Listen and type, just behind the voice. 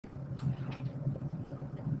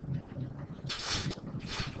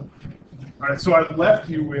All right, so I left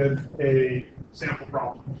you with a sample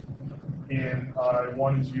problem, and I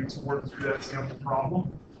wanted you to work through that sample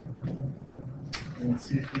problem and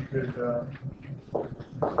see if you could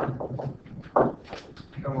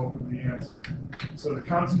come up with the answer. So the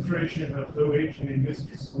concentration of OH in a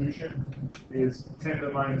mystery solution is 10 to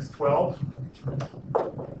the minus 12.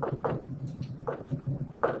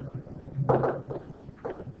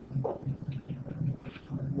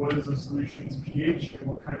 What is the solution's pH and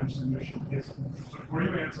what kind of solution is it? So before you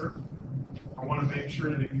answer, I want to make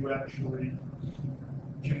sure that you actually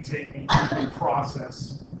can take me through the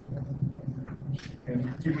process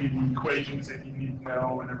and give me the equations that you need to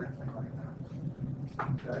know and everything like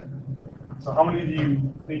that. Okay? So how many of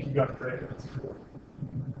you think you got the right answer?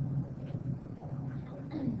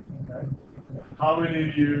 Okay. How many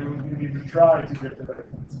of you didn't even try to get the right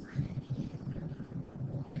answer?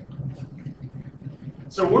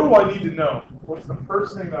 So what do I need to know? What's the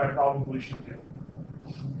first thing that I probably should do?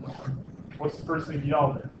 What's the first thing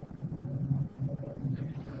y'all do?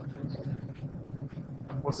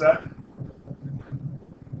 What's that?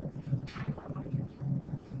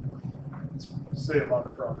 Say it louder,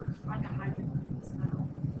 probably. Like a hydrogen smell.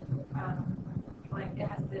 Like it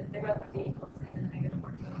has the, they both have the equals and the negative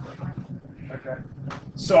 14. Okay.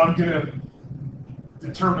 So I'm going to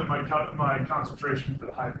determine my concentration for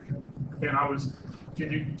the hydrogen. And I was,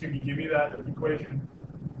 can you give me that equation?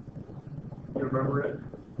 You remember it?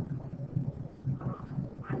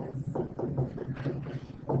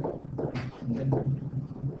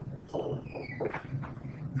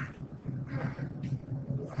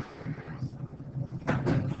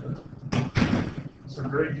 So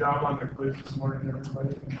great job on the quiz this morning,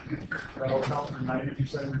 everybody. That'll count for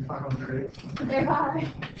 90% of your final grade. They're high.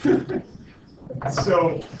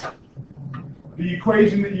 So the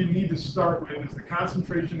equation that you need to start with is the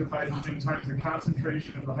concentration of hydrogen times the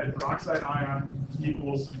concentration of the hydroxide ion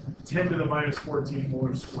equals 10 to the minus 14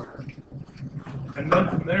 molar squared. And then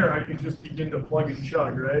from there, I can just begin to plug and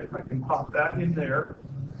chug, right? I can pop that in there,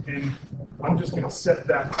 and I'm just going to set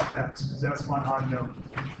that to x, because that's my unknown.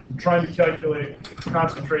 I'm trying to calculate the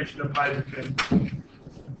concentration of hydrogen.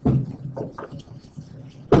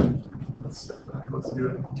 Let's step back. Let's do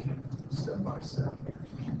it step by step.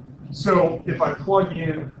 So if I plug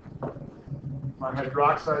in my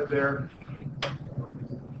hydroxide there,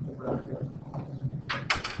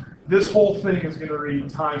 this whole thing is going to read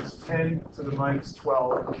times 10 to the minus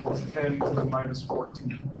 12 equals 10 to the minus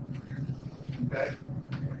 14. Okay?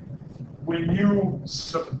 When you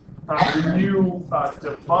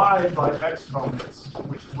divide by exponents,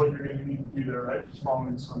 which is what you're going to need to do there, right? Just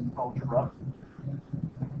following some algebra.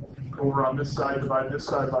 Over on this side, divide this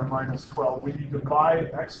side by minus 12. When you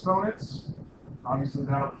divide exponents, obviously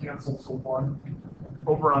that'll cancel to 1.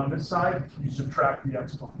 Over on this side, you subtract the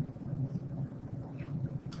exponent.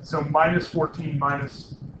 So minus 14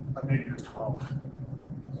 minus a negative 12.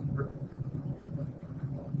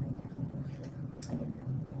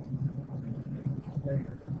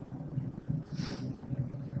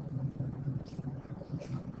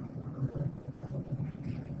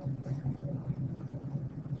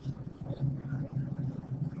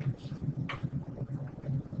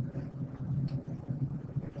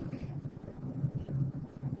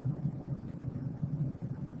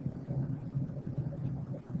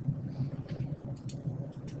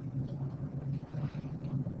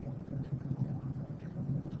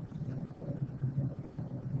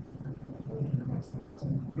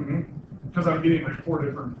 Because I'm getting like four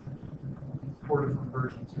different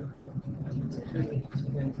versions here.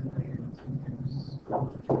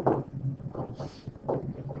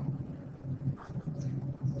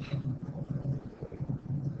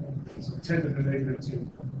 So 10 to the negative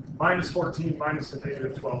 2. Minus 14 minus the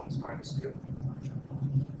negative 12 is minus 2.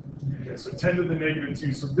 Okay, so 10 to the negative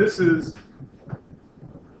 2. So this is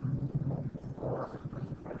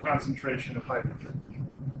a concentration of hydrogen.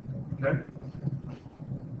 Okay?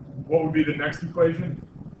 What would be the next equation?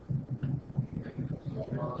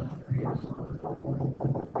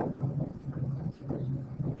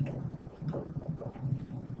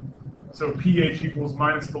 So pH equals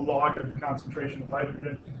minus the log of the concentration of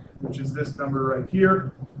hydrogen, which is this number right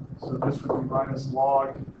here. So this would be minus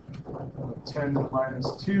log of 10 to the minus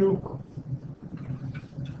 2.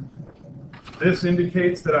 This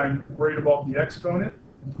indicates that I'm worried about the exponent,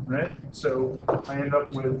 right? So I end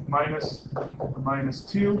up with minus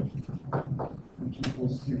 2, which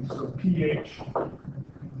equals 2. So pH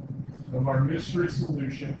of our mystery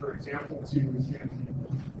solution, for example 2, is going to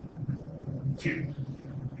be 2.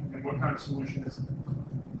 And what kind of solution is it?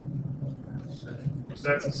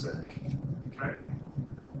 That's acidic. Okay.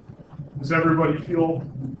 Does everybody feel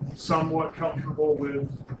somewhat comfortable with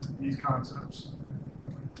these concepts?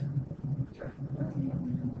 Okay.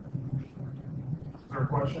 Is there a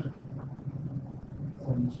question?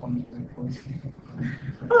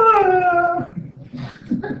 Ah!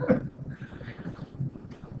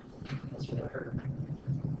 That's what I heard.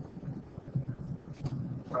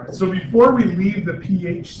 All right, so before we leave the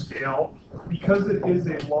pH scale, because it is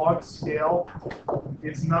a log scale,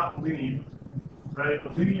 it's not linear, right? A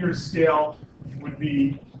linear scale would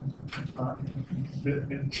be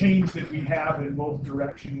the change that we have in both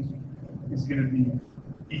directions is going to be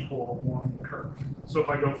equal along the curve. So if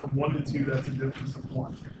I go from 1 to 2, that's a difference of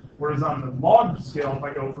 1. Whereas on the log scale, if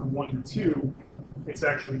I go from 1 to 2, it's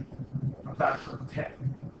actually a factor of 10,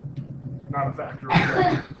 not a factor of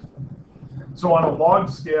 10. So on a log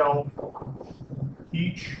scale,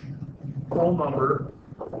 each whole number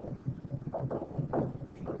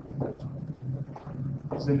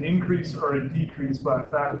is an increase or a decrease by a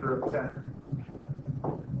factor of 10.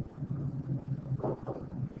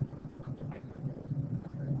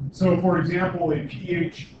 So, for example, a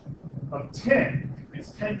pH of 10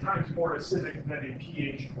 is 10 times more acidic than a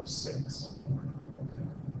pH of 6.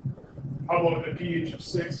 How about a pH of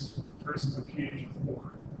 6 versus a pH of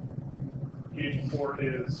 4? pH of 4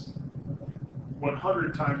 is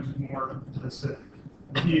 100 times more acidic.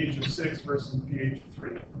 pH of 6 versus pH of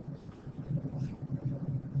 3.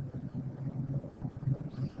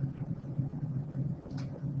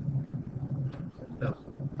 No.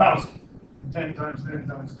 1,000. 10 times 10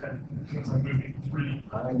 times 10. Since I'm moving 3.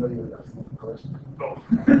 I know you were asking the question. Oh.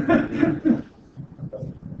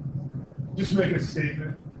 Just make a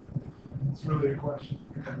statement. It's really a question.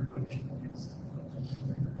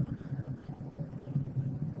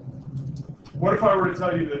 What if I were to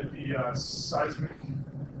tell you that the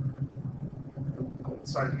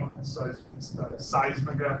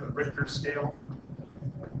seismograph, the Richter scale,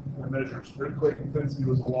 that measures earthquake intensity,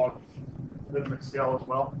 was a logarithmic scale as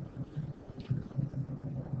well?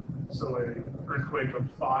 So an earthquake of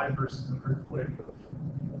 5 versus an earthquake of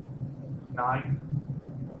 9.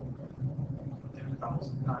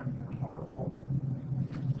 10,009.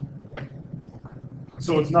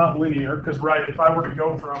 So it's not linear, because if I were to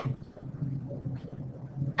go from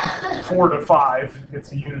 4 to 5,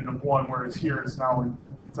 it's a unit of 1, whereas here it's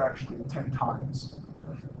actually 10 times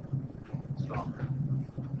stronger.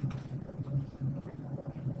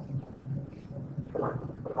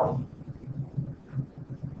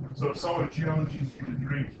 So if someone challenged you to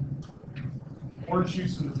drink orange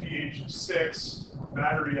juice with a pH of 6,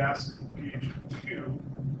 battery acid with a pH of 2,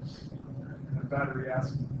 and battery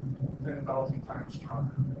acid 10,000 times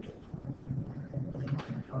stronger.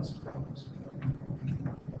 Cause problems.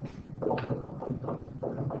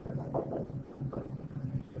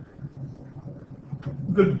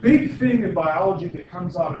 The big thing in biology that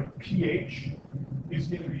comes out of pH is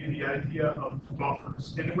going to be the idea of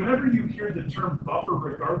buffers. And whenever you hear the term buffer,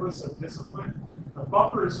 regardless of discipline, a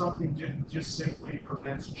buffer is something that just simply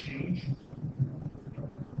prevents change.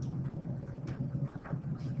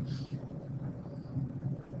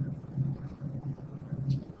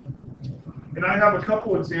 And I have a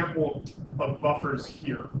couple examples of buffers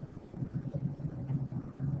here.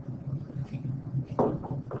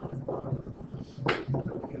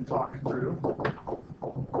 We can talk through.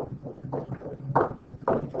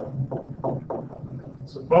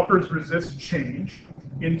 So buffers resist change.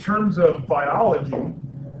 In terms of biology,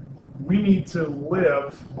 we need to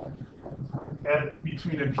live at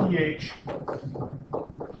between a pH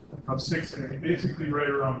of 6 and 8, basically right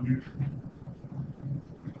around neutral.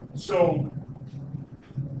 So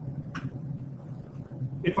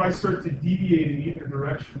if I start to deviate in either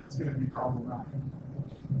direction, it's going to be problematic.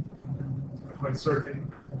 If I start to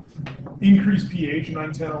increase pH,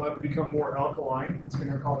 9, 10, 11 become more alkaline, it's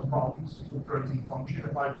going to cause problems with protein function.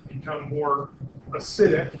 If I become more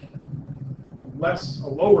acidic, a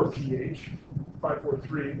lower pH, 5, 4,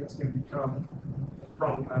 3, it's going to become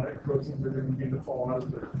problematic. Proteins are going to begin to fall out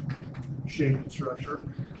of their shape and structure.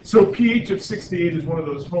 So pH of 6 to 8 is one of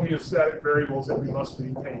those homeostatic variables that we must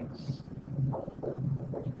maintain.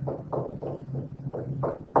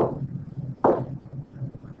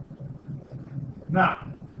 Now,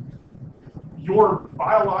 your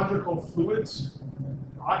biological fluids,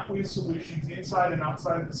 aqueous solutions inside and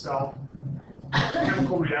outside of the cell,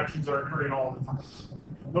 chemical reactions are occurring all the time.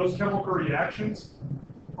 Those chemical reactions,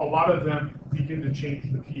 a lot of them begin to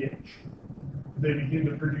change the pH. They begin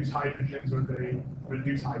to produce hydrogens or they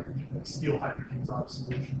reduce hydrogen, they steal hydrogens out of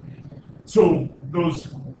solution. So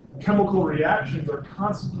those chemical reactions are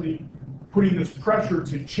constantly putting this pressure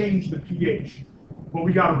to change the pH. But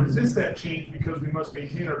we got to resist that change because we must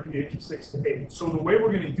maintain our pH of 6 to 8. So the way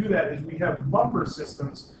we're going to do that is we have buffer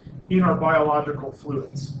systems in our biological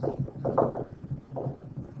fluids.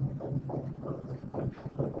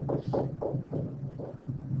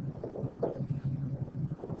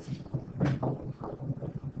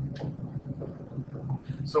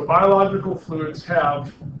 So biological fluids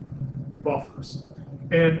have buffers.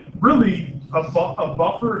 And really, a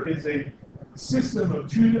buffer is a system of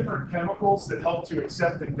two different chemicals that help to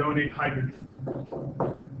accept and donate hydrogen.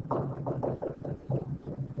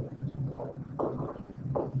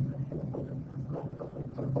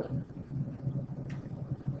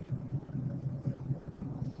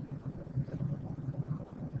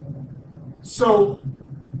 So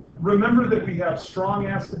remember that we have strong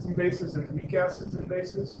acids and bases and weak acids and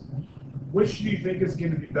bases. Which do you think is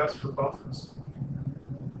going to be best for buffers?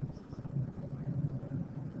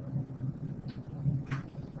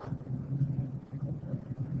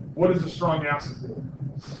 What does a strong acid do?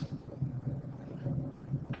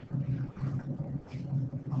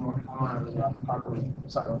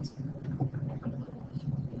 Silence.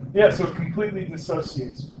 Yeah, so it completely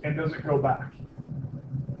dissociates and doesn't go back.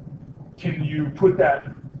 Can you put that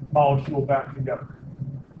molecule back together?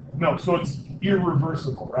 No, so it's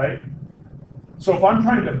irreversible, right? So if I'm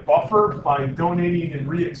trying to buffer by donating and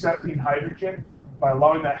reaccepting hydrogen, by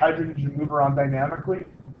allowing that hydrogen to move around dynamically,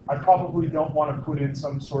 I probably don't want to put in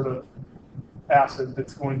some sort of acid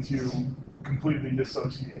that's going to completely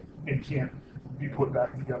dissociate and can't be put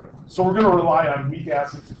back together. So we're going to rely on weak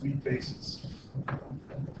acids and weak bases.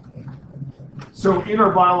 So in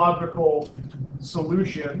our biological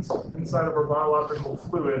solutions, inside of our biological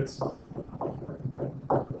fluids,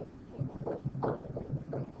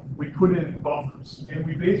 we put in buffers, and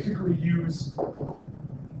we basically use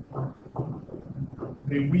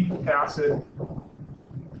a weak acid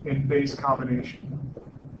and base combination.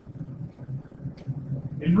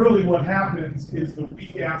 And really what happens is the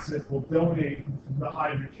weak acid will donate the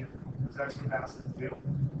hydrogen, because that's what acids do.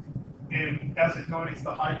 And as it donates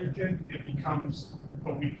the hydrogen, it becomes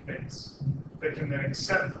a weak base that can then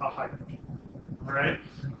accept the hydrogen. All right?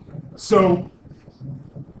 So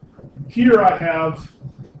here I have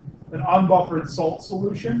an unbuffered salt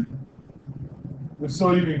solution with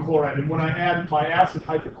sodium and chloride. And when I add my acid,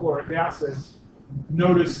 hydrochloric acid,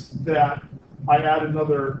 notice that I add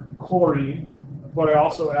another chlorine, but I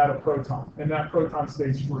also add a proton. And that proton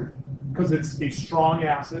stays free because it's a strong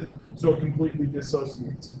acid, so it completely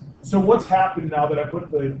dissociates. So what's happened now that I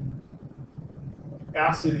put the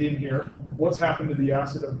acid in here? What's happened to the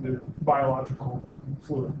acid of the biological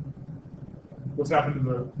fluid? What's happened to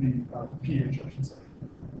the pH, I should say?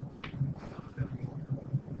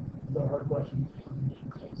 Is that a hard question?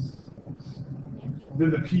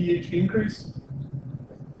 Did the pH increase?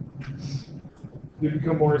 Did it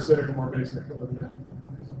become more acidic or more basic?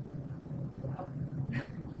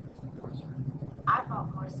 I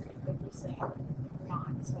thought more acidic, but you say not,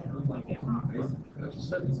 so I get wrong.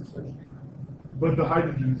 But the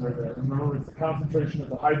hydrogens are there. Remember, it's the concentration of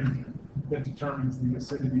the hydrogen that determines the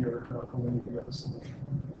acidity or alkalinity of the solution.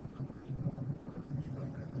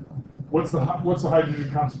 What's the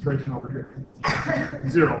hydrogen concentration over here?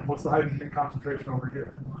 0. What's the hydrogen concentration over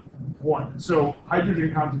here? 1. So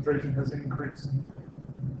hydrogen concentration has increased.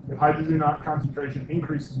 If hydrogen concentration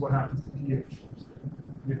increases, what happens to pH?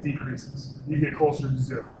 It decreases. You get closer to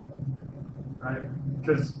 0, right?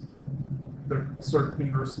 Because they're sort of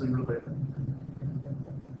inversely related.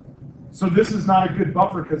 So this is not a good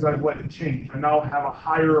buffer because I've let it change. I now have a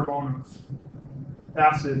higher amount of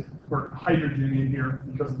acid or hydrogen in here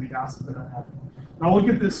because of the acid that I have. Now look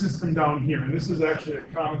at this system down here, and this is actually a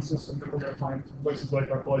common system that we're going to find in places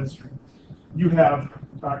like our bloodstream. You have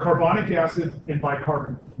carbonic acid and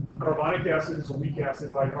bicarbonate. Carbonic acid is a weak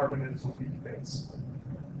acid, bicarbonate is a weak base.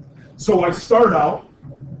 So I start out,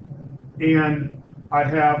 and I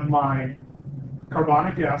have my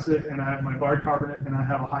carbonic acid, and I have my bicarbonate, and I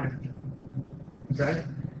have a hydrogen. Okay?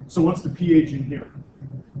 So what's the pH in here?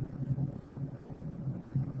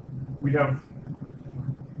 We have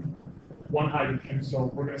 1 hydrogen,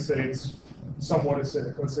 so we're going to say it's somewhat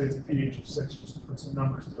acidic. Let's say it's a pH of 6, just to put some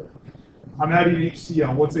numbers to it. I'm adding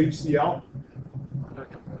HCl. What's HCl?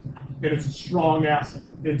 And it's a strong acid.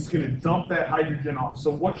 It's going to dump that hydrogen off. So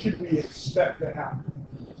what should we expect to happen?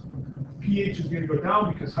 pH is going to go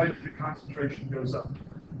down because hydrogen concentration goes up.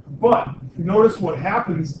 But notice what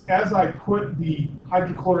happens as I put the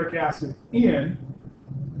hydrochloric acid in,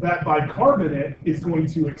 that bicarbonate is going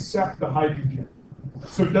to accept the hydrogen.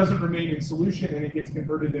 So it doesn't remain in solution and it gets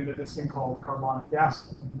converted into this thing called carbonic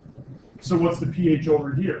acid. So what's the pH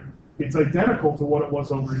over here? it's identical to what it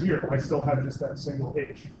was over here. I still have just that single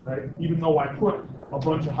H, right? Even though I put a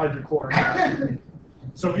bunch of hydrochloric acid in.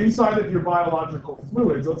 So inside of your biological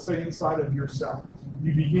fluids, let's say inside of your cell,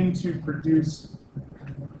 you begin to produce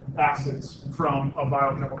acids from a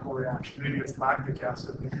biochemical reaction. Maybe it's lactic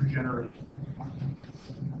acid that you're generating.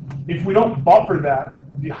 If we don't buffer that,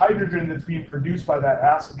 the hydrogen that's being produced by that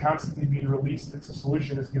acid constantly being released into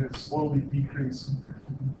solution is going to slowly decrease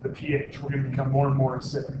the pH. We're going to become more and more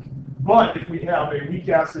acidic. But if we have a weak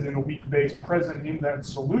acid and a weak base present in that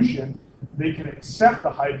solution, they can accept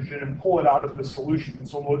the hydrogen and pull it out of the solution. And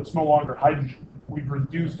so it's no longer hydrogen. We've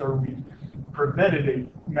reduced or we've prevented a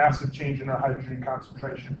massive change in our hydrogen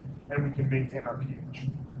concentration, and we can maintain our pH.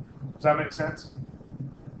 Does that make sense?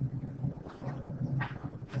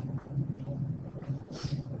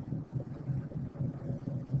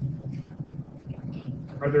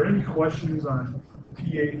 Are there any questions on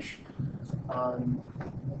pH, on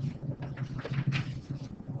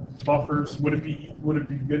buffers? Would it be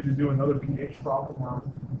good to do another pH problem? Or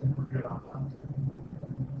I think we're good on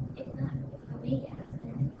that. It's not the weak acid.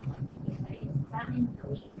 That means the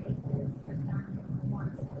weak bases are done more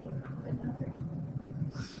than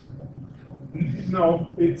No,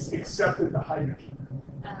 it's accepted the hydrogen.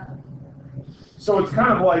 So it's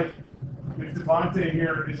kind of like if Devontae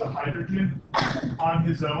here is a hydrogen on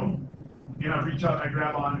his own, and I reach out and I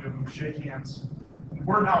grab onto him and shake hands,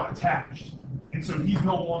 we're now attached. And so he's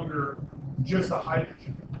no longer just a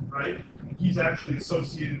hydrogen, right? He's actually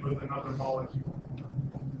associated with another molecule.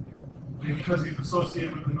 And because he's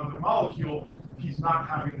associated with another molecule, he's not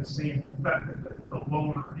having the same effect that the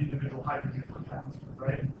lone individual hydrogen would have,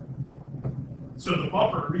 right? So the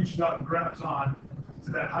buffer reaches out and grabs on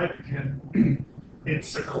to that hydrogen, it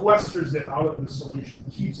sequesters it out of the solution,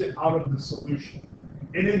 keeps it out of the solution.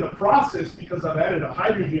 And in the process, because I've added a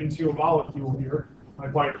hydrogen to a molecule here, my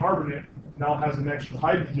bicarbonate now has an extra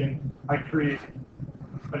hydrogen, I create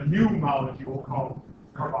a new molecule called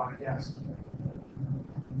carbonic acid.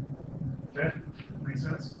 Okay? Make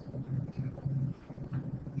sense?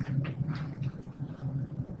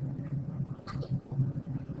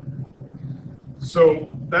 So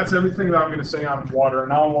that's everything that I'm going to say on water.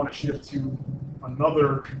 Now I want to shift to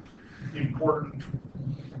another important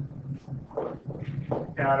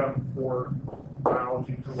atom for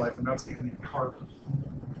biology for life, and that's going to be carbon.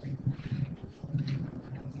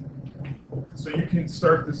 So you can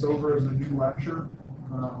start this over as a new lecture,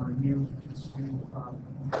 or a new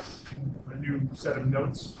set of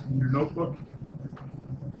notes in your notebook.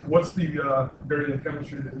 What's the area of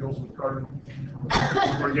chemistry that deals with carbon?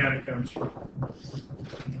 Organic chemistry.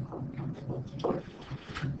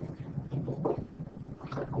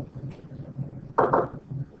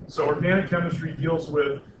 So organic chemistry deals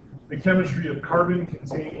with the chemistry of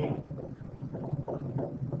carbon-containing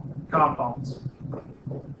compounds.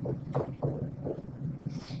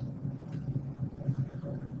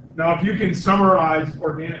 Now, if you can summarize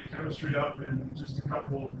organic chemistry up in just a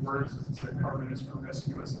couple of words, it's that carbon is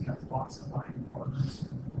promiscuous and has lots of binding partners.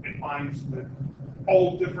 It binds with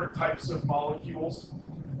all different types of molecules,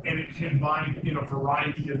 and it can bind in a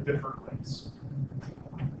variety of different ways.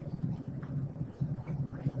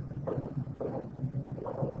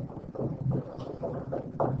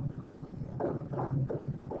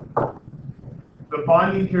 The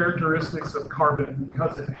binding characteristics of carbon,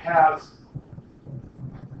 because it has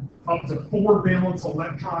up to 4 valence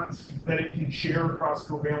electrons that it can share across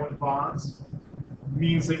covalent bonds,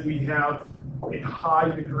 means that we have a high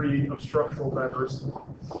degree of structural diversity.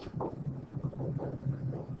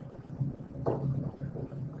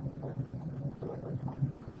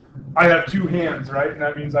 I have 2 hands, right? And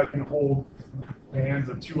that means I can hold the hands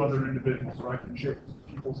of 2 other individuals, or I can shake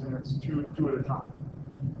people's hands two at a time.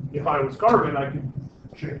 If I was carbon, I could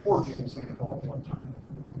shake 4 people's hands all at one time.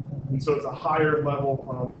 And so it's a higher level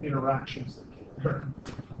of interactions that can occur.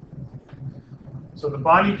 So the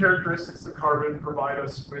binding characteristics of carbon provide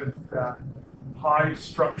us with that high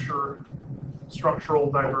structural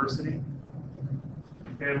diversity.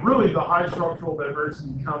 And really the high structural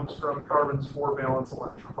diversity comes from carbon's 4 valence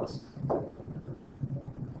electrons.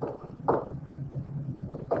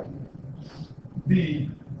 The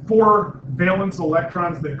 4 valence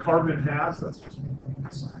electrons that carbon has, that's just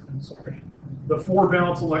sorry. The 4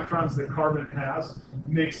 valence electrons that carbon has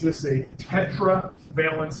makes this a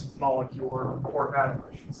tetravalent molecule, or atom,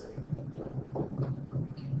 I should say.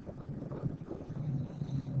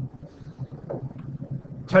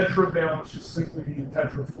 Tetravalent just simply means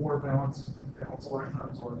tetra 4 valence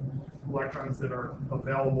electrons, or electrons that are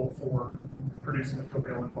available for producing a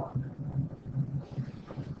covalent bond.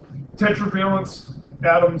 Tetravalent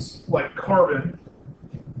atoms like carbon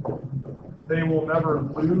they will never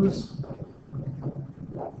lose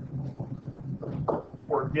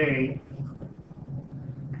or gain,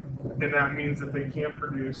 and that means that they can't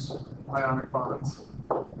produce ionic bonds.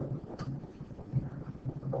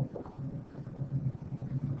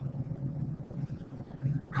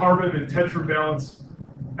 Carbon and tetravalence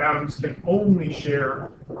atoms can only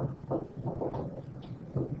share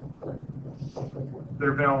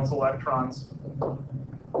their valence electrons,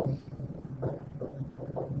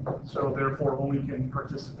 so therefore only can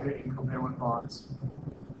participate in covalent bonds,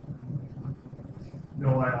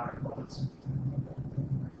 no ionic bonds.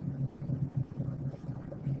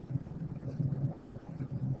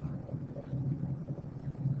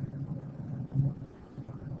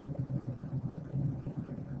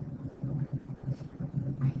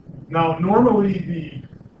 Now, normally the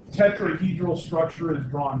tetrahedral structure is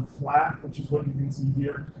drawn flat, which is what you can see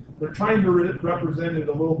here. They're trying to represent it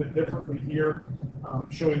a little bit differently here,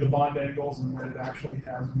 showing the bond angles and that it actually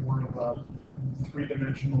has more of a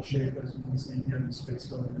three-dimensional shape, as you can see here in the space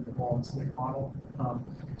filling in the ball and stick model.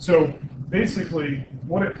 So basically,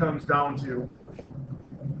 what it comes down to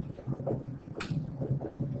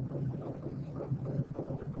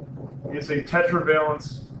is a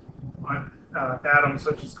tetravalence atom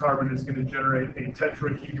such as carbon is going to generate a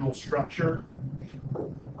tetrahedral structure.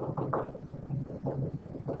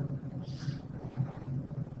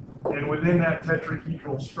 And within that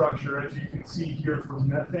tetrahedral structure, as you can see here for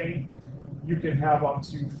methane, you can have up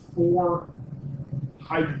to 4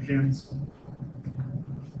 hydrogens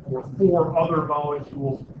or 4 other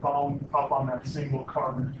molecules bound up on that single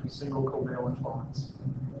carbon through single covalent bonds.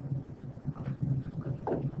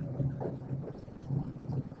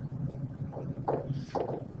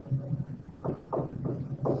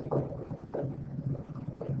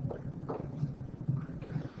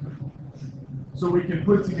 So we can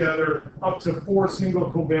put together up to 4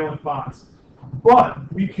 single covalent bonds.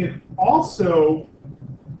 But we can also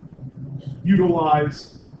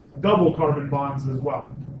utilize double carbon bonds as well.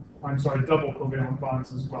 I'm sorry, double covalent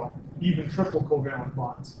bonds as well, even triple covalent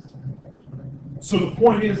bonds. So the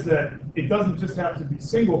point is that it doesn't just have to be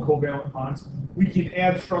single covalent bonds. We can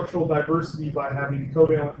add structural diversity by having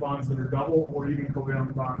covalent bonds that are double or even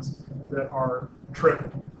covalent bonds that are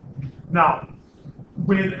triple. Now,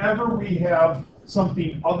 whenever we have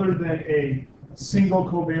something other than a single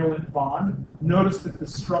covalent bond, notice that the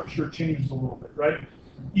structure changes a little bit, right?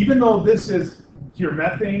 Even though this is here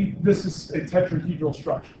methane, this is a tetrahedral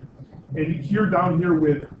structure. And here down here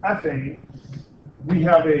with ethane, we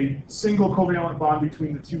have a single covalent bond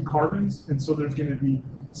between the 2 carbons, and so there's going to be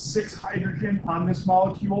 6 hydrogen on this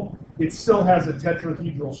molecule. It still has a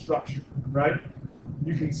tetrahedral structure, right?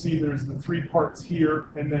 You can see there's the 3 parts here,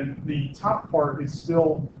 and then the top part is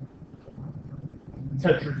still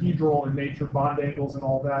tetrahedral in nature. Bond angles and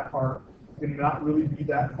all that are going to not really be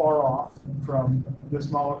that far off from this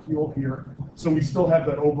molecule here. So we still have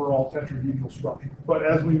that overall tetrahedral structure. But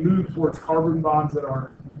as we move towards carbon bonds that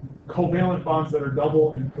are covalent bonds that are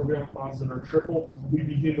double and covalent bonds that are triple, we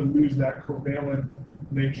begin to lose that covalent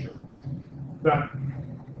nature, that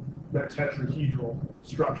tetrahedral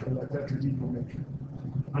structure, that tetrahedral nature.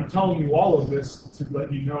 I'm telling you all of this to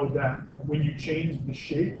let you know that when you change the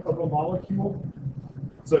shape of a molecule,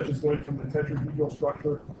 such as going from the tetrahedral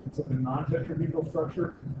structure to the non-tetrahedral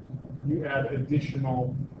structure, you add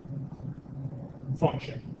additional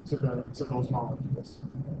function to those molecules.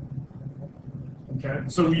 Okay,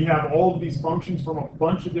 so we have all of these functions from a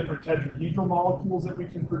bunch of different tetrahedral molecules that we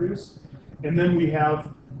can produce, and then we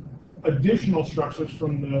have additional structures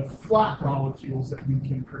from the flat molecules that we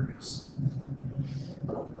can produce.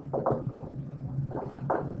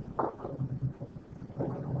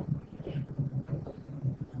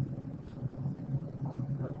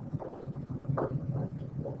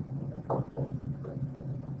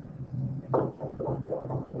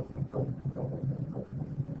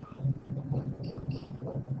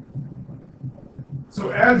 So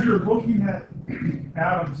as you're looking at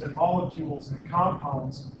atoms and molecules and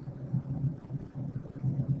compounds,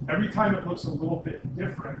 every time it looks a little bit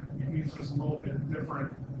different, it means there's a little bit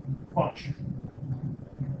different function.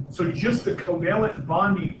 So just the covalent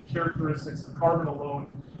bonding characteristics of carbon alone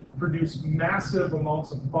produce massive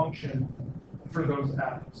amounts of function for those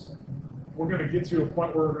atoms. We're going to get to a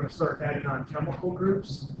point where we're going to start adding on chemical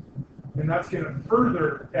groups, and that's going to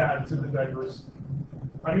further add to the diversity.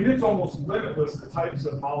 I mean, it's almost limitless, the types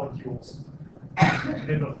of molecules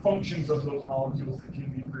and the functions of those molecules that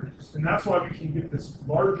can be produced. And that's why we can get this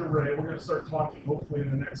large array. We're going to start talking, hopefully,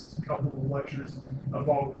 in the next couple of lectures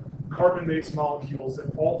about carbon-based molecules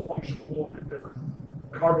that all function a little bit different.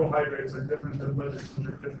 Carbohydrates are different than lipids, which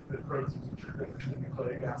are different than proteins, which are different than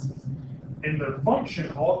nucleic acids. And their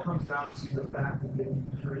function all comes down to the fact that they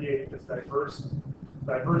can create this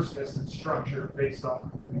diverseness in structure based off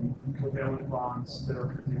of the covalent bonds that are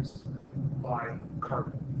produced by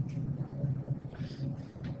carbon.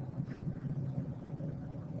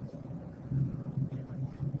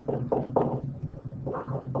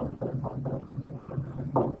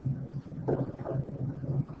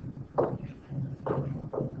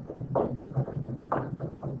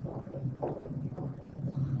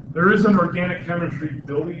 There is an organic chemistry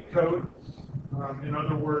building code. In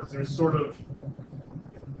other words, there's sort of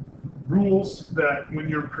rules that when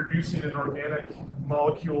you're producing an organic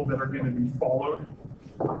molecule that are going to be followed.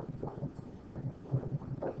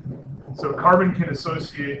 So carbon can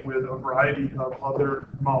associate with a variety of other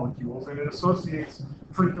molecules, and it associates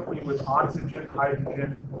frequently with oxygen,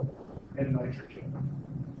 hydrogen, and nitrogen.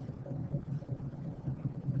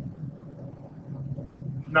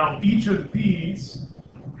 Now, each of these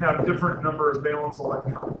have different number of valence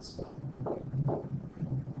electrons.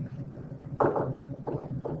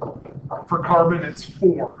 For carbon, it's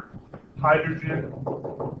 4. Hydrogen,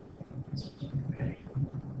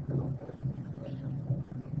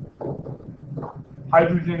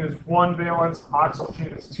 hydrogen is 1 valence, oxygen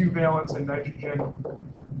is 2 valence, and nitrogen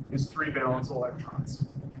is 3 valence electrons.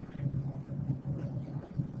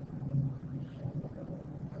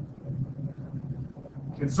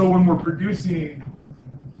 And so when we're producing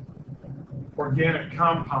organic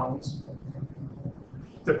compounds,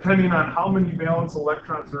 depending on how many valence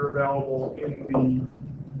electrons are available in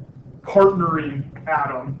the partnering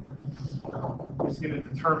atom, is going to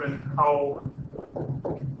determine how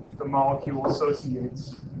the molecule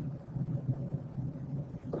associates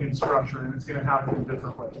in structure, and it's going to happen in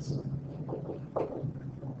different ways.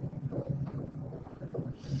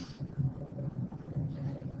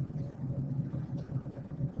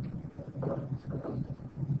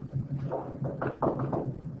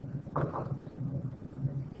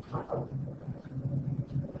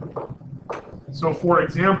 So for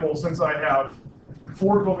example, since I have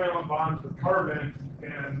 4 covalent bonds with carbon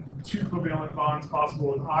and 2 covalent bonds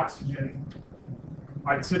possible with oxygen,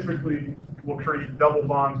 I typically will create double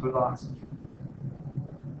bonds with oxygen.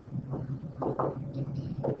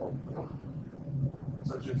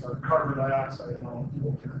 Such as our carbon dioxide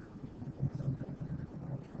molecule here.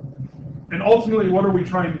 And ultimately, what are we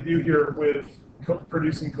trying to do here with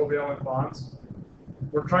producing covalent bonds?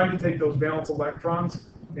 We're trying to take those valence electrons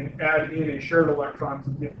and add in a shared electron to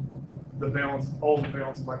get the valence, all the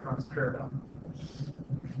valence electrons paired up.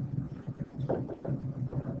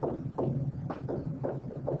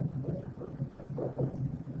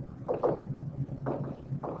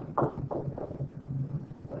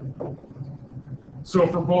 So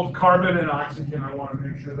for both carbon and oxygen, I want to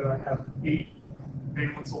make sure that I have 8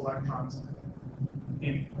 valence electrons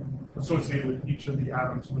associated with each of the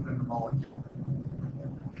atoms within the molecule.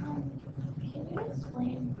 Can you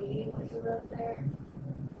explain B, what you wrote there?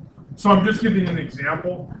 So I'm just giving an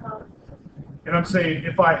example, and I'm saying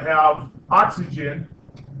if I have oxygen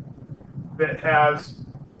that has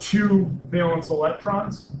 2 valence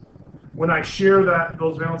electrons, when I share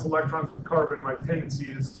those valence electrons with carbon, my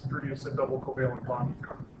tendency is to produce a double covalent bond with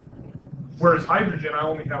carbon. Whereas hydrogen, I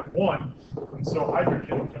only have 1, and so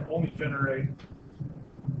hydrogen can only generate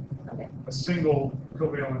a single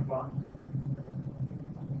covalent bond.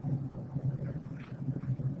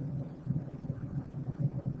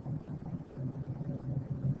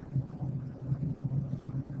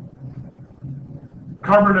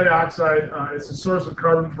 Carbon dioxide is a source of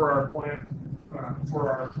carbon for our plant.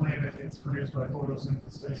 For our planet, it's produced by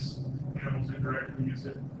photosynthesis. Animals indirectly use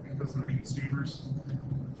it because they're consumers.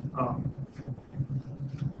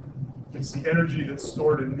 It's the energy that's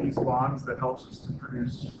stored in these bonds that helps us to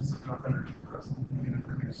produce. It's enough energy for us to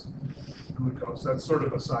produce glucose. That's sort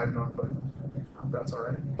of a side note, but that's all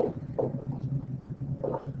right.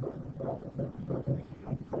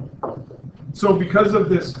 So because of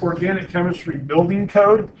this organic chemistry building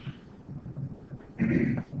code,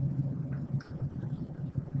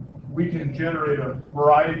 we can generate a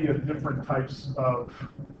variety of different types of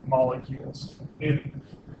molecules. And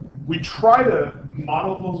we try to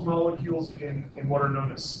model those molecules in what are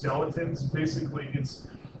known as skeletons. Basically, it's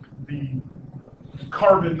the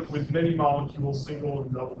carbon with many molecules, single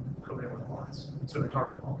and double covalent bonds to the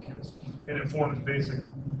carbon molecules. And it forms basic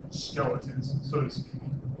skeletons, so to speak.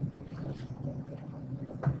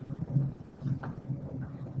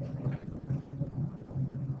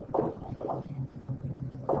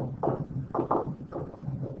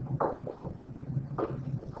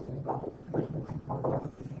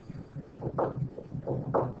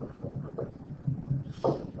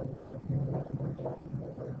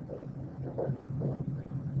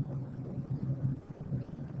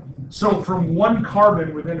 So from one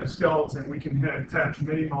carbon within a skeleton, we can attach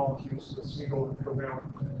many molecules to a single covalent,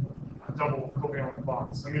 double covalent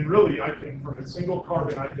bonds. I mean, really, I can, from a single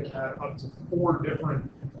carbon, I can add up to 4 different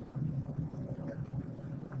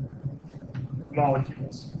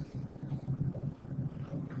molecules.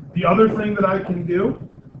 The other thing that I can do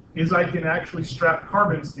is I can actually strap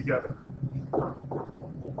carbons together.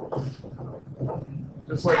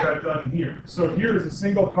 Just like I've done here. So here is a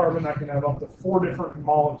single carbon. I can have up to 4 different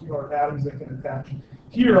molecules or atoms that can attach.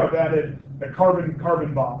 Here I've added a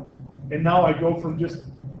carbon-carbon bond. And now I go from just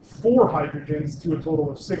 4 hydrogens to a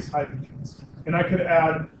total of 6 hydrogens. And I could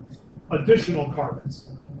add additional carbons.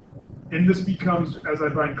 And this becomes, as I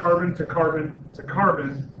bind carbon to carbon to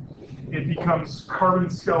carbon, it becomes carbon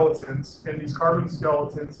skeletons. And these carbon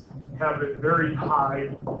skeletons have a very high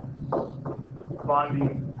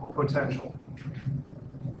bonding potential.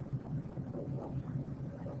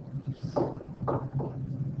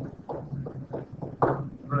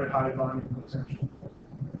 Very high bonding potential.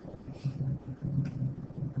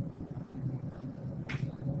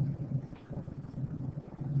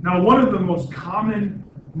 Now, one of the most common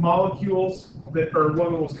molecules that, or one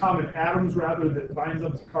of the most common atoms rather, that binds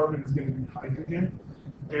up to carbon is going to be hydrogen,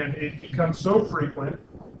 and it becomes so frequent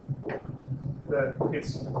that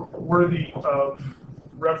it's worthy of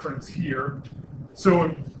reference here.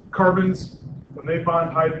 So carbons, when they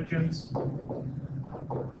bond hydrogens,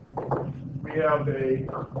 we have a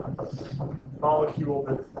molecule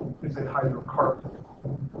that is a hydrocarbon.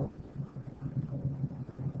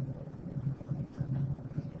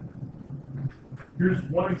 Here's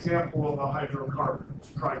one example of a hydrocarbon, it's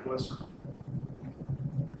triglycerin.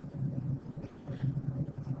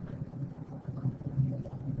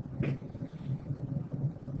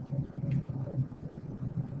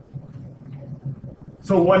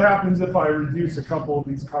 So what happens if I reduce a couple of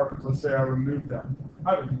these carbons? Let's say I remove them.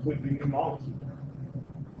 I have a completely new molecule.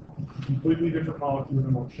 Completely different molecule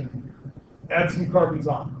than what's shown here. Add some carbons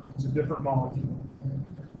on. It's a different molecule.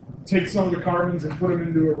 Take some of the carbons and put them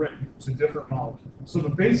into a ring. It's a different molecule. So the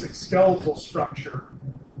basic skeletal structure,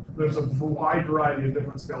 there's a wide variety of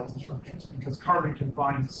different skeletal structures because carbon can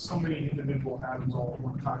bind so many individual atoms all at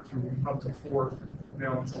one time through up to 4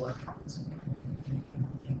 valence electrons.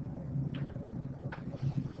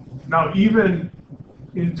 Now, even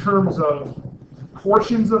in terms of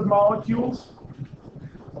portions of molecules,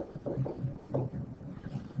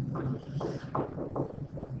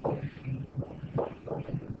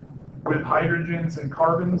 with hydrogens and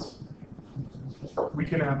carbons, we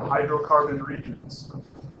can have hydrocarbon regions.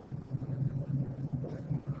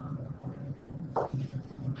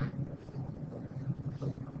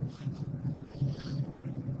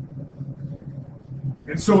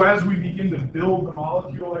 And so as we begin to build the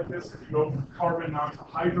molecule like this, if you go from carbon now to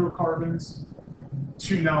hydrocarbons,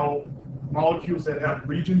 to now molecules that have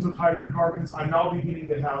regions of hydrocarbons, I'm now beginning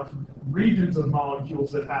to have regions of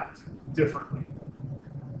molecules that act differently.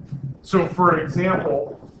 So for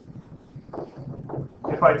example,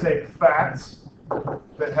 if I take fats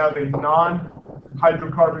that have a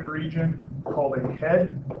non-hydrocarbon region called a head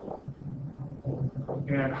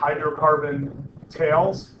and hydrocarbon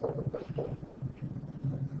tails,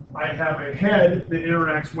 I have a head that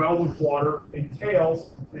interacts well with water and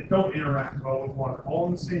tails that don't interact well with water, all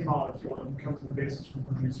in the same molecule, and becomes the basis for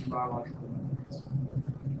producing biological elements.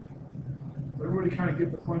 Does everybody kind of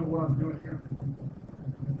get the point of what I'm doing here?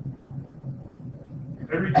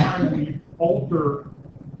 Every time we alter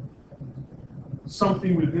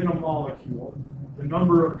something within a molecule, the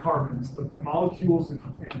number of carbons, the molecules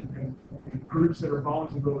and groups that are bound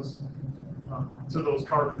to those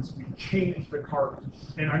carbons, we change the carbon.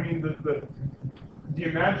 And I mean, the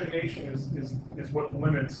imagination is what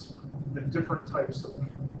limits the different types of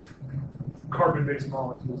carbon-based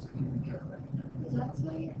molecules that you can generate. Does that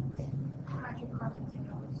say hydrocarbon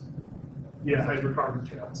tails? Yeah, hydrocarbon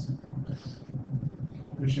tails.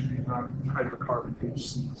 This should be non-hydrocarbon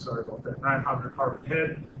HC, sorry about that. Non-hydrocarbon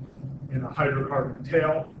head and a hydrocarbon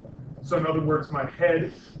tail. So in other words, my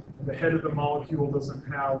head, the head of the molecule doesn't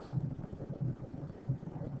have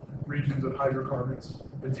regions of hydrocarbons.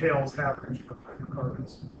 The tails have regions of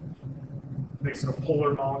hydrocarbons. Makes it a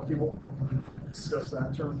polar molecule. We've discussed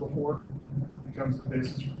that term before. Becomes the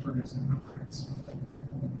basis for producing nucleates.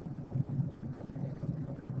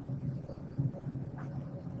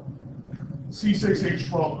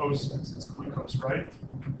 C6H12O6, it's glucose, right?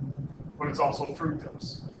 But it's also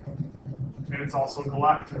fructose. And it's also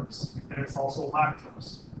galactose. And it's also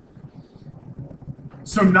lactose.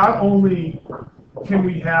 So not only can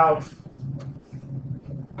we have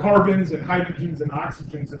carbons and hydrogens and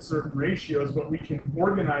oxygens at certain ratios, but we can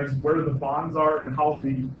organize where the bonds are and how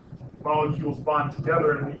the molecules bond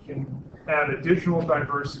together, and we can add additional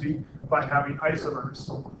diversity by having isomers.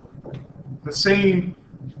 The same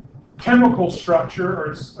chemical structure,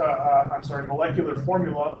 or molecular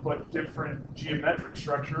formula, but different geometric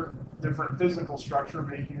structure, different physical structure,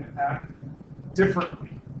 making it act differently.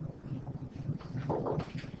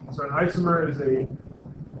 So an isomer is a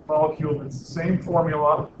molecule that's the same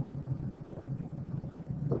formula,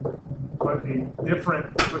 but a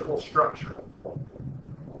different physical structure,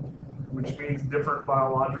 which means different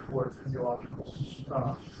biological or physiological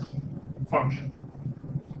function.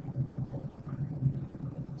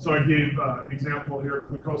 So I gave an example here,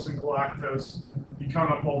 glucose and galactose. You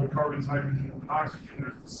count up all the carbons, hydrogen, and oxygen,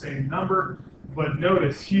 there's the same number. But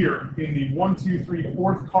notice here, in the 1, 2, 3,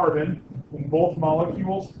 4th carbon in both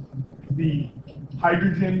molecules, the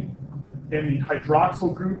hydrogen and the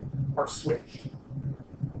hydroxyl group are switched.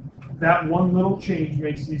 That one little change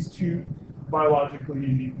makes these two biologically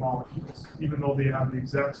unique molecules, even though they have the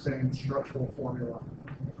exact same structural formula.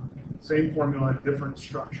 Same formula, different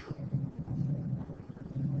structure.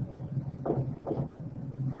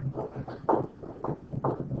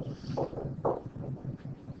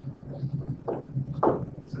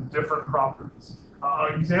 So different properties.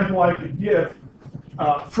 Example I could give,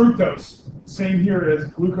 fructose. Same here as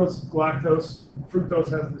glucose, galactose. Fructose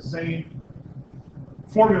has the same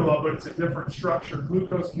formula, but it's a different structure.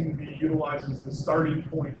 Glucose can be utilized as the starting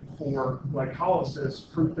point for glycolysis.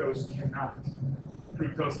 Fructose cannot.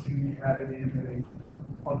 Fructose can be added in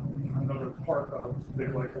another part of the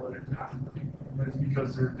glycolytic pathway. That's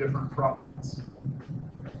because they're different properties.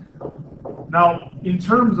 Now, in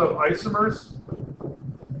terms of isomers,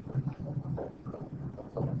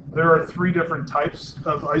 there are 3 different types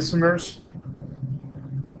of isomers.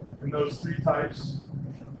 And those 3 types,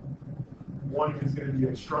 one is going to be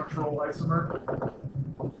a structural isomer.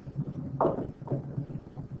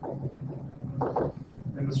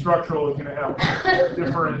 And the structural is going to have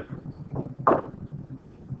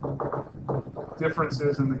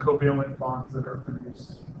differences in the covalent bonds that are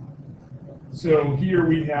produced. So here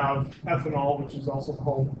we have ethanol, which is also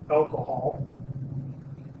called alcohol.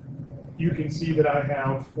 You can see that I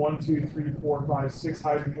have 1, 2, 3, 4, 5, 6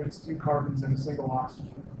 hydrogens, 2 carbons, and a single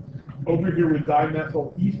oxygen. Over here with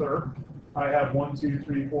dimethyl ether, I have 1, 2,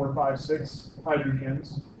 3, 4, 5, 6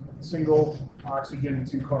 hydrogens, single oxygen, and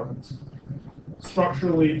 2 carbons.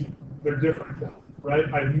 Structurally, they're different, right?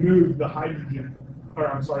 I've moved the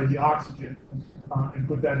the oxygen, and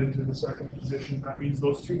put that into the second position. That means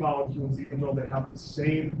those 2 molecules, even though they have the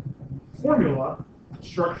same formula,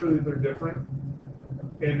 structurally they're different,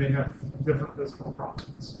 and they have different physical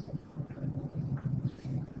properties.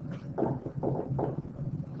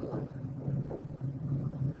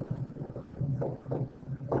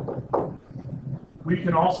 We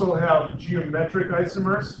can also have geometric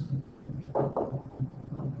isomers,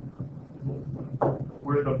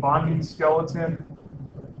 where the bonding skeleton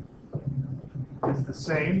is the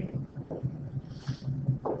same,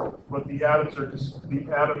 but the atoms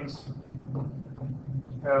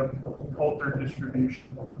have altered distribution.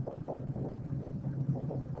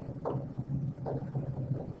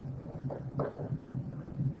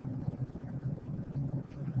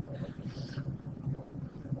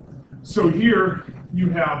 So here you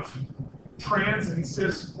have trans and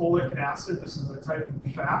cis folic acid. This is a type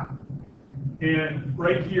of fat. And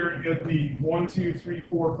right here at the 1, 2, 3,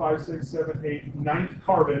 4, 5, 6, 7, 8, 9th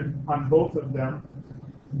carbon on both of them,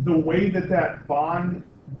 the way that bond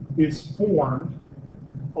is formed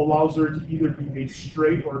allows there to either be a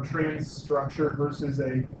straight or trans structure versus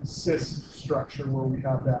a cis structure where we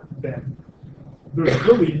have that bend. There's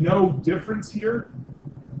really no difference here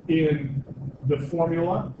in the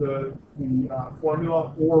formula, the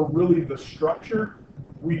formula, or really the structure.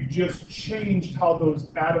 We've just changed how those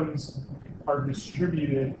atoms are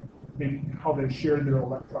distributed and how they share their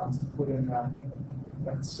electrons to put in that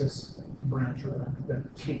cis branch or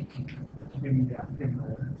that kink in the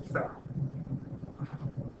fat.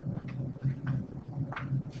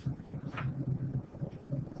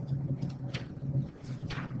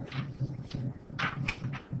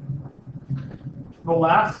 The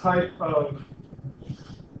last type of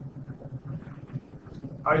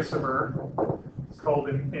isomer is called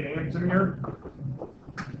an enantiomer.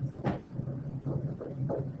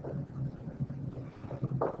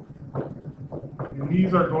 And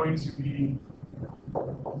these are going to be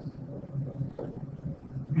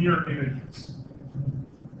mirror images.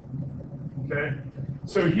 Okay?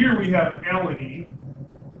 So here we have alanine.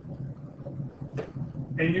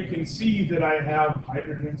 And you can see that I have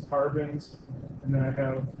hydrogens, carbons, and then I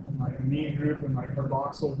have my amine group and my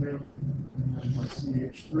carboxyl group, and then my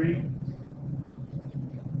CH3.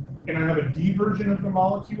 and I have a D version of the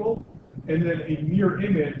molecule, and then a mirror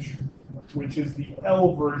image, which is the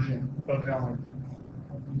L version of LN.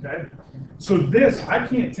 Okay? So this, I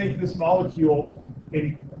can't take this molecule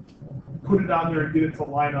and put it on there and get it to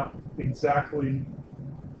line up exactly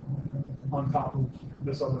on top of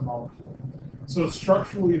this other molecule. So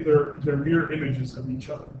structurally, they're mirror images of each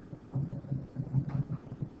other.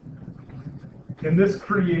 And this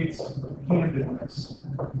creates handedness.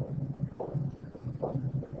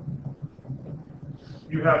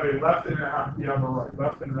 You have a left and you have a right,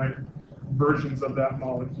 left and right versions of that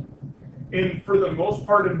molecule. And for the most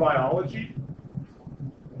part in biology,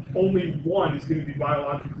 only one is going to be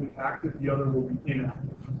biologically active, the other will be inactive.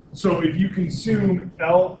 So if you consume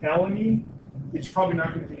L-alanine, it's probably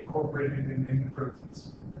not going to be incorporated in the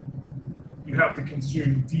proteins. You have to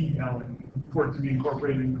consume D-alanine for it to be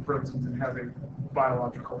incorporated in the proteins and have a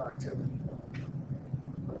biological activity.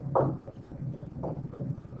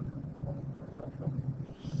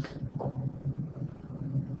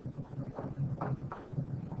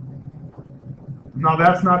 Now,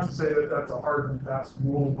 that's not to say that that's a hard and fast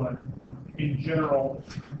rule, but in general,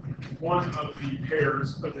 one of the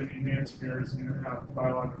pairs of the enantiomer is going to have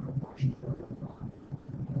biological function.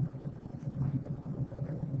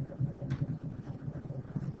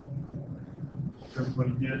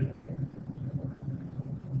 Everybody get it?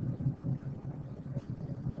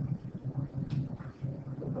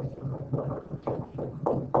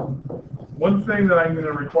 One thing that I'm going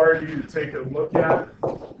to require you to take a look at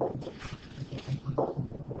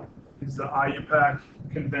is the IUPAC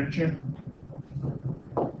convention.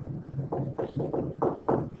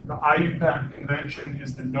 The IUPAC convention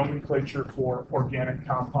is the nomenclature for organic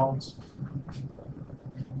compounds.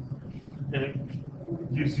 And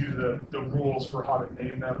it gives you the rules for how to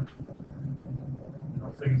name them. You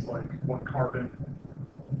know, things like what carbon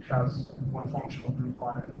has what functional group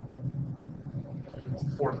on it. If it's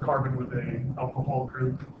the fourth carbon with an alcohol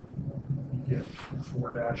group, you get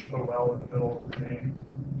 4-OL in the middle of the name.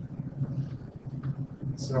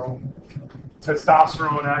 So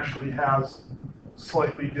testosterone actually has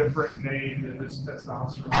slightly different name than this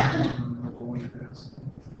testosterone. I don't remember what it is.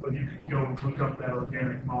 But you could go and look up that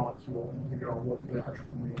organic molecule and figure out what the actual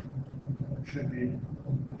name should be.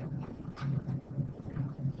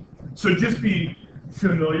 So just be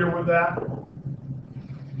familiar with that.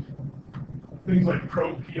 Things like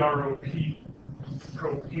PROP,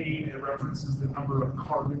 propane, it references the number of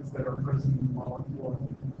carbons that are present in the molecule.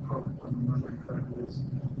 Prop, if I remember correctly, is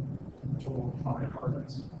a total of 5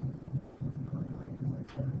 carbons.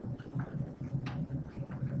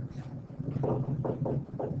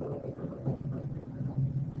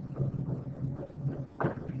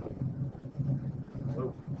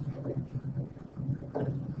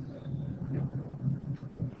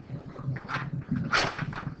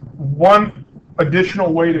 One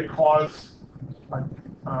additional way to cause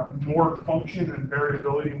more function and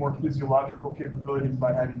variability, more physiological capabilities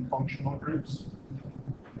by adding functional groups.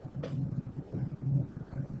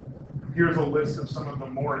 Here's a list of some of the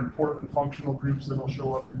more important functional groups that will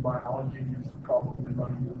show up in biology. You've probably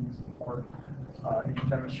run into these before in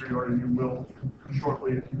chemistry, or you will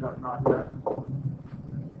shortly if you have not yet.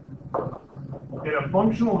 In a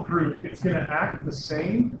functional group, it's going to act the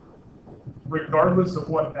same regardless of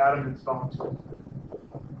what atom it's bound to.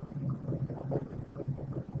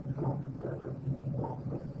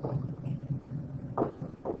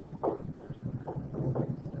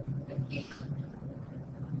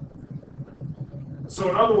 So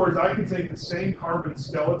in other words, I could take the same carbon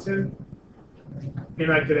skeleton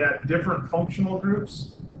and I could add different functional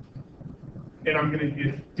groups, and I'm going to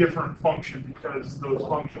get different function because those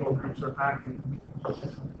functional groups are acting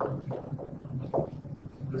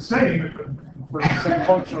the same for the same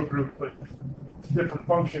functional group, but different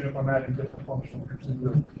function if I'm adding different functional groups into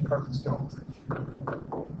the carbon skeleton.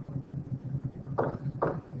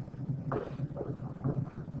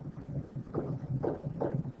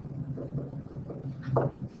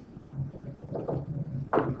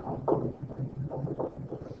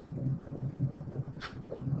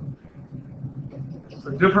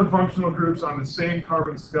 So different functional groups on the same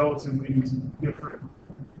carbon skeleton leading to different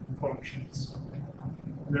functions.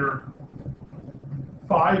 There are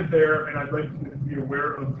 5 there, and I'd like you to be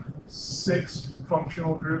aware of 6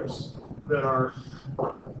 functional groups that are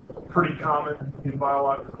pretty common in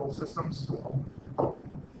biological systems.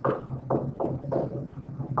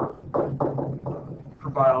 For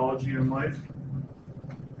biology and life.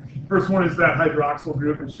 First one is that hydroxyl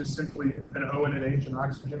group. It's just simply an O and an H, an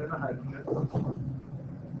oxygen and a hydrogen.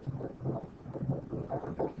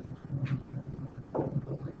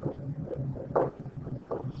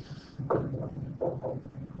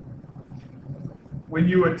 When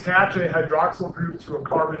you attach a hydroxyl group to a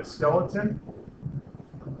carbon skeleton,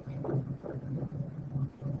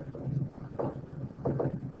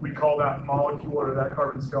 we call that molecule or that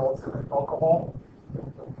carbon skeleton alcohol.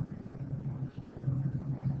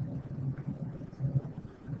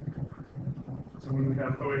 So when we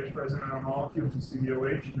have OH present in our molecules, you see the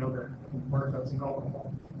OH, you know that that's an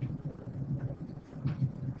alcohol.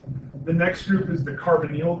 The next group is the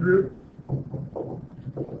carbonyl group.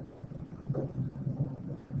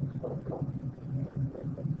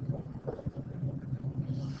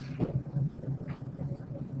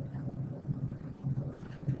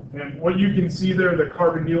 And what you can see there, the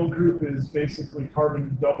carbonyl group is basically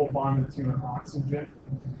carbon double bonded to an oxygen.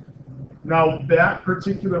 Now, that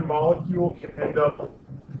particular molecule can end up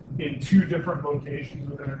in two different locations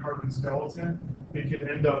within a carbon skeleton. It can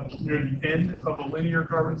end up near the end of a linear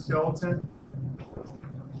carbon skeleton.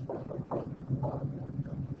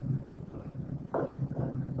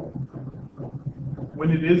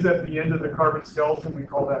 When it is at the end of the carbon skeleton, we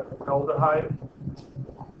call that aldehyde.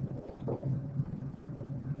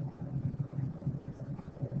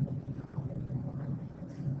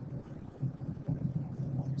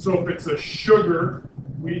 So if it's a sugar,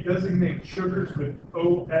 we designate sugars with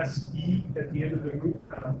OSE at the end of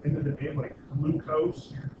the name, like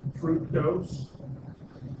glucose, fructose.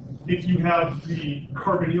 If you have the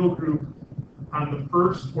carbonyl group on the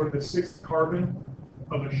first or the sixth carbon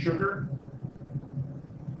of a sugar,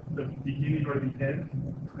 the beginning or the end,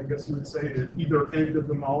 I guess you would say, at either end of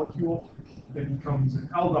the molecule, it becomes an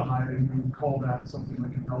aldehyde, and we would call that something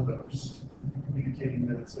like an aldose, indicating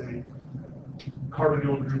that it's a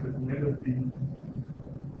carbonyl group at the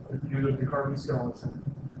end of the carbon skeleton,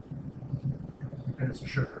 and it's a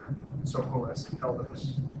sugar, so OS,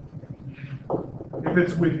 aldose. If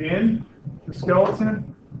it's within the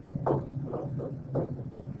skeleton,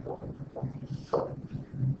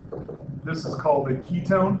 this is called a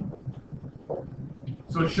ketone.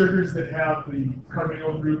 So sugars that have the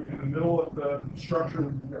carbonyl group in the middle of the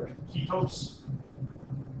structure are ketose.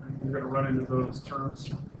 We're going to run into those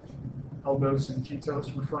terms. Aldose and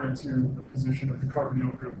ketose, referring to the position of the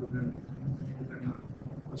carbonyl group within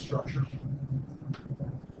the structure.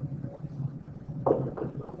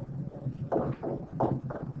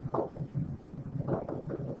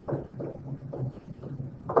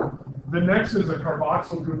 The next is a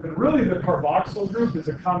carboxyl group, and really the carboxyl group is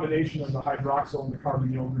a combination of the hydroxyl and the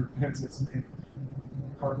carbonyl group, hence its name,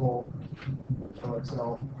 carboxyl,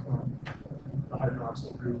 the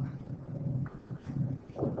hydroxyl group.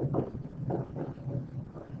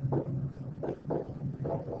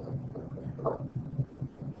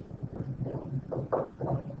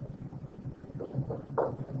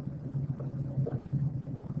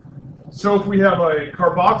 So if we have a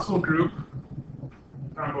carboxyl group,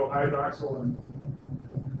 carbohydroxyl and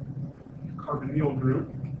carbonyl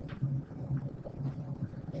group,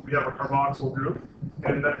 we have a carboxyl group,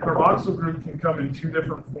 and that carboxyl group can come in two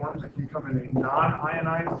different forms. It can come in a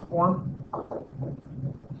non-ionized form,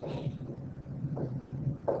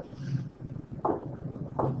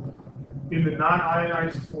 in the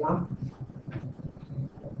non-ionized form,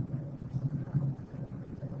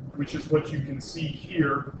 which is what you can see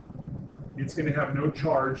here. It's going to have no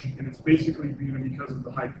charge, and it's basically because of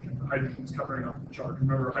the hydrogen. The hydrogen's covering up the charge.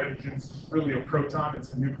 Remember, hydrogen's really a proton.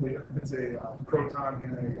 It's a nucleus. It's a proton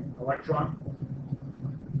and an electron.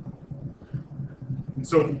 And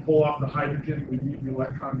so if you pull off the hydrogen, we leave the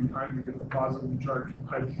electron behind. We get the positively charged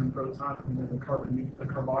hydrogen proton, and then the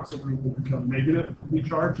carboxyl group will become negatively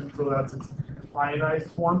charged until that's its ionized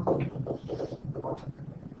form.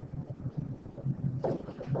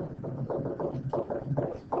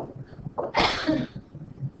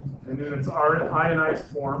 And in its ionized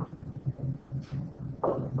form,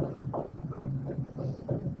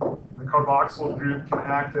 the carboxyl group can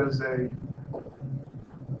act as a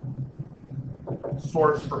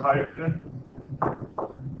source for hydrogen.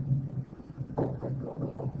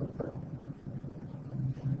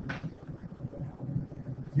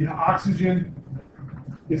 The oxygen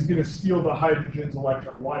is going to steal the hydrogen's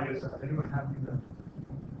electron. Why is that? Anyone happy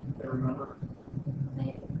to remember?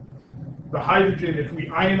 The hydrogen, if we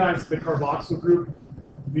ionize the carboxyl group,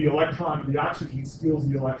 the oxygen steals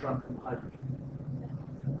the electron from the hydrogen.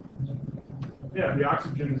 Yeah, the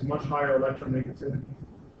oxygen is much higher electronegativity.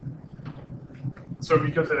 So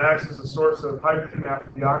because it acts as a source of hydrogen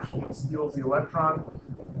after the oxygen steals the electron,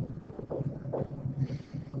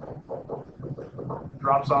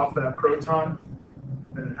 drops off that proton,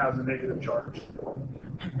 and it has a negative charge.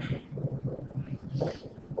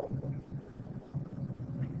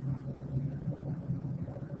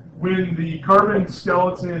 When the carbon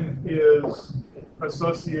skeleton is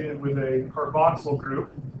associated with a carboxyl group.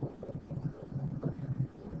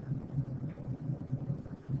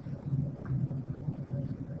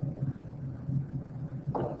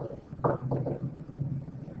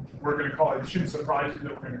 We're going to call it, it shouldn't surprise you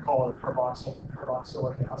that we're going to call it a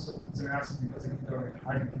carboxylic acid. It's an acid because it can go to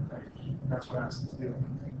hydrogen, right? That's what acids do.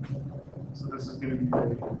 So this is going to be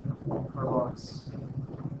a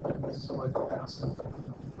carboxylic acid.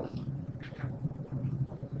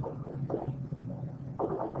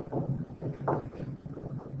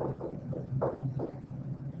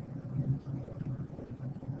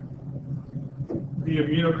 The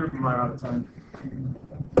amino group, am I out of time?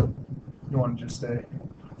 You want to just stay?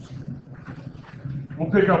 We'll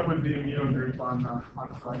pick up with the amino group on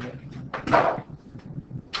Friday.